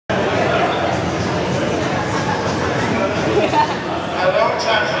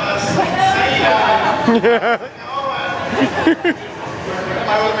Tantalus. See ya. I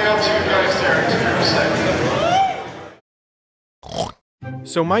will be able to you guys there in 2 seconds.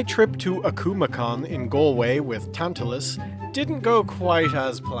 So my trip to Akumakon in Galway with Tantalus didn't go quite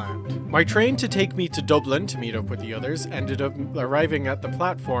as planned. My train to take me to Dublin to meet up with the others ended up arriving at the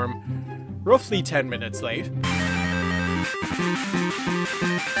platform roughly 10 minutes late.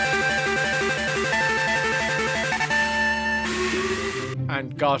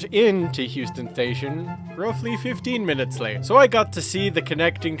 And got into Houston Station roughly 15 minutes late. So I got to see the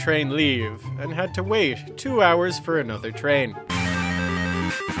connecting train leave and had to wait 2 hours for another train.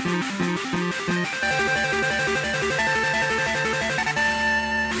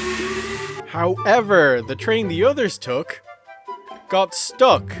 However, the train the others took got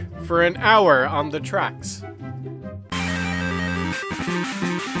stuck for an hour on the tracks.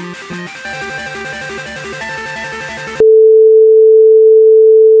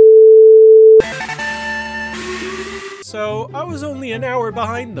 So I was only an hour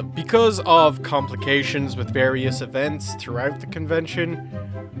behind them. Because of complications with various events throughout the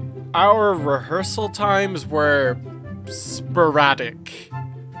convention, our rehearsal times were sporadic.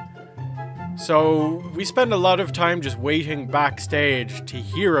 So we spent a lot of time just waiting backstage to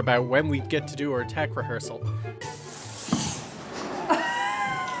hear about when we'd get to do our tech rehearsal.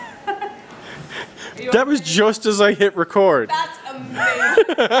 That was just as I hit record. That's amazing.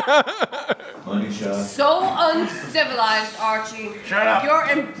 So uncivilized, Archie. Shut up. You're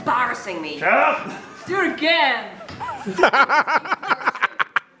embarrassing me. Shut up. Do it again. I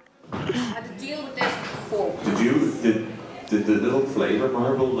had to deal with this before. Did the little flavor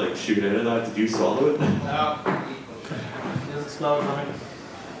marble like shoot out of that? Did you swallow it? No. It doesn't smell funny. I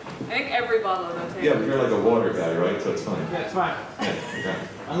think every bottle of that. Yeah, but you're like a water guy, right? So it's fine. Yeah, it's fine. Yeah, okay.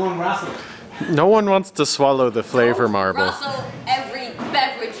 I'm going wrestle. No one wants to swallow the flavor Don't marble. Rustle every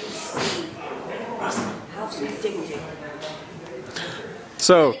beverage you see. Have some dignity.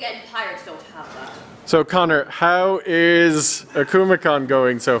 So, Again, pirates don't have that. so Connor, how is Akumakon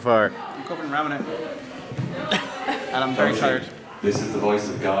going so far? I'm covered in ramen. And I'm very tired. This is the voice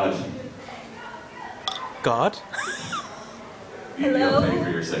of God. God? You'll pay for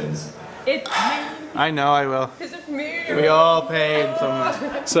your sins. It's me. I know I will. Is it me? We all pay in some.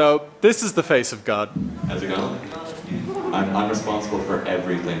 So, this is the face of God. How's it going? I'm responsible for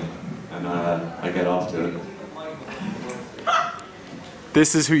everything, and I get off to it.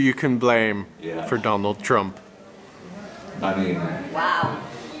 This is who you can blame Yeah. for Donald Trump. I mean, Wow.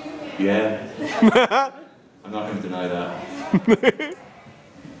 yeah. I'm not going to deny that.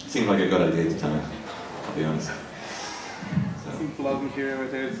 Seemed like a good idea at the time, I'll be honest. Some vlog material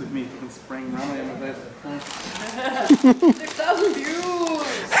right there. This is me fucking spraying ramen in my face. 6,000 views.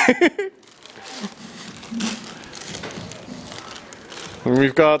 And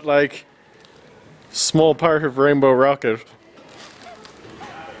we've got like small part of Rainbow Rocket.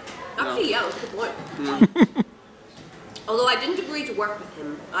 Actually, yeah, that's a good point. Although I didn't agree to work with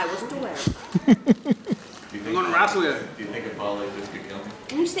him, I wasn't aware of that. I'm going to wrestle you. Do you think a fall like this could kill me?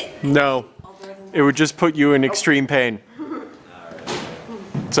 Can you say No, other than it would just put you in extreme pain.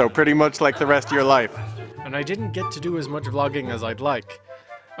 So pretty much like the rest of your life. And I didn't get to do as much vlogging as I'd like.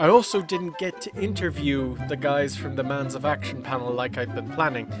 I also didn't get to interview the guys from the Mans of Action panel like I'd been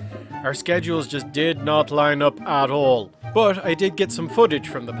planning. Our schedules just did not line up at all. But I did get some footage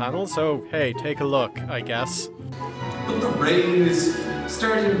from the panel, so hey, take a look, I guess. But the rain is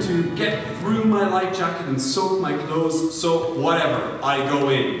starting to get through my light jacket and soak my clothes, so whatever, I go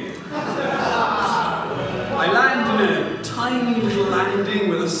in. I land in a tiny little landing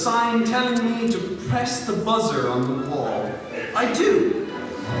with a sign telling me to press the buzzer on the wall. I do.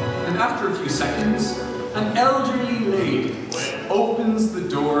 And after a few seconds, an elderly lady opens the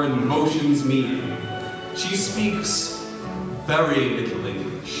door and motions me in. She speaks very little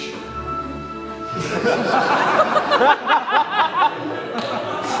English.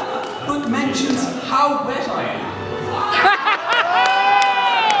 But mentions how wet I am.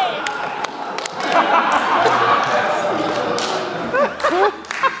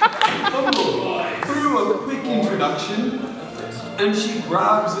 Through a quick introduction, and she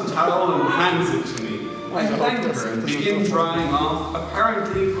grabs a towel and hands it to me. I thank her and begin drying off,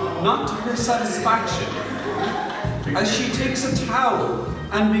 apparently not to her satisfaction, as she takes a towel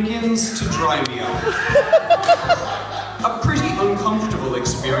and begins to dry me off. A pretty uncomfortable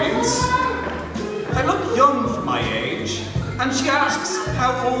experience. I look young for my age, and she asks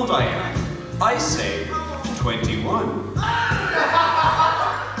how old I am. I say 21.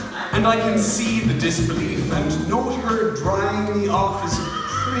 And I can see the disbelief and note her drying me off as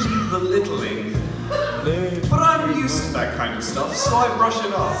pretty belittling. But I'm used to that kind of stuff, so I brush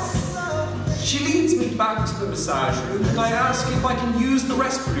it off. She leads me back to the massage room and I ask if I can use the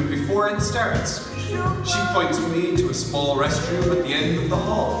restroom before it starts. She points me to a small restroom at the end of the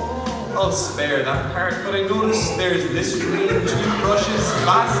hall. I'll spare that part, but I notice there's Listerine, toothbrushes,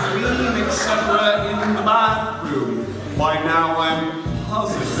 Vaseline, etc. in the bathroom. By now I'm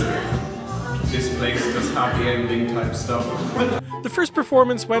positive this place does happy ending type stuff. The first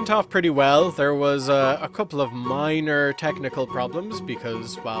performance went off pretty well. There was a couple of minor technical problems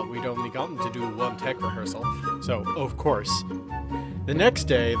because, well, we'd only gotten to do one tech rehearsal, so of course. The next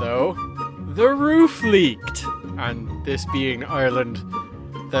day, though, the roof leaked, and this being Ireland,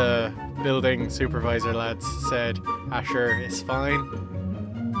 the building supervisor lads said, sure, it's fine.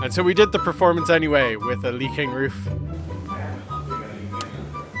 And so we did the performance anyway with a leaking roof.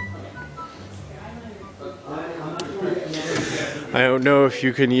 I don't know if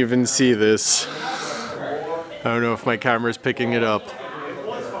you can even see this. I don't know if my camera's picking it up,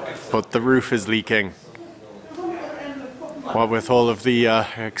 but the roof is leaking. What with all of the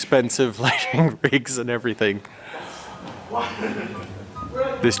expensive lighting rigs and everything.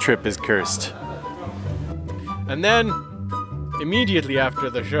 This trip is cursed. And then, immediately after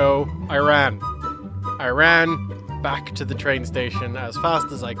the show, I ran. I ran back to the train station as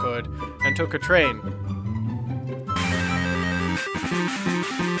fast as I could and took a train.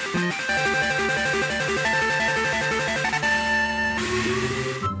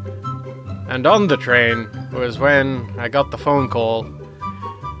 And on the train was when I got the phone call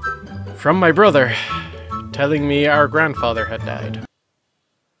from my brother telling me our grandfather had died.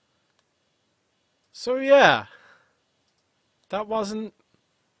 So yeah, that wasn't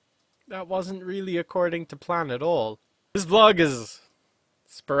really according to plan at all. This vlog is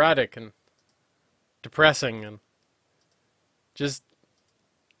sporadic and depressing and just,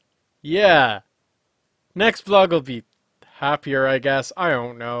 yeah. Next vlog will be happier, I guess. I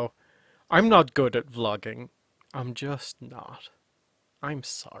don't know. I'm not good at vlogging. I'm just not. I'm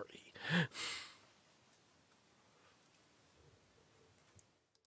sorry.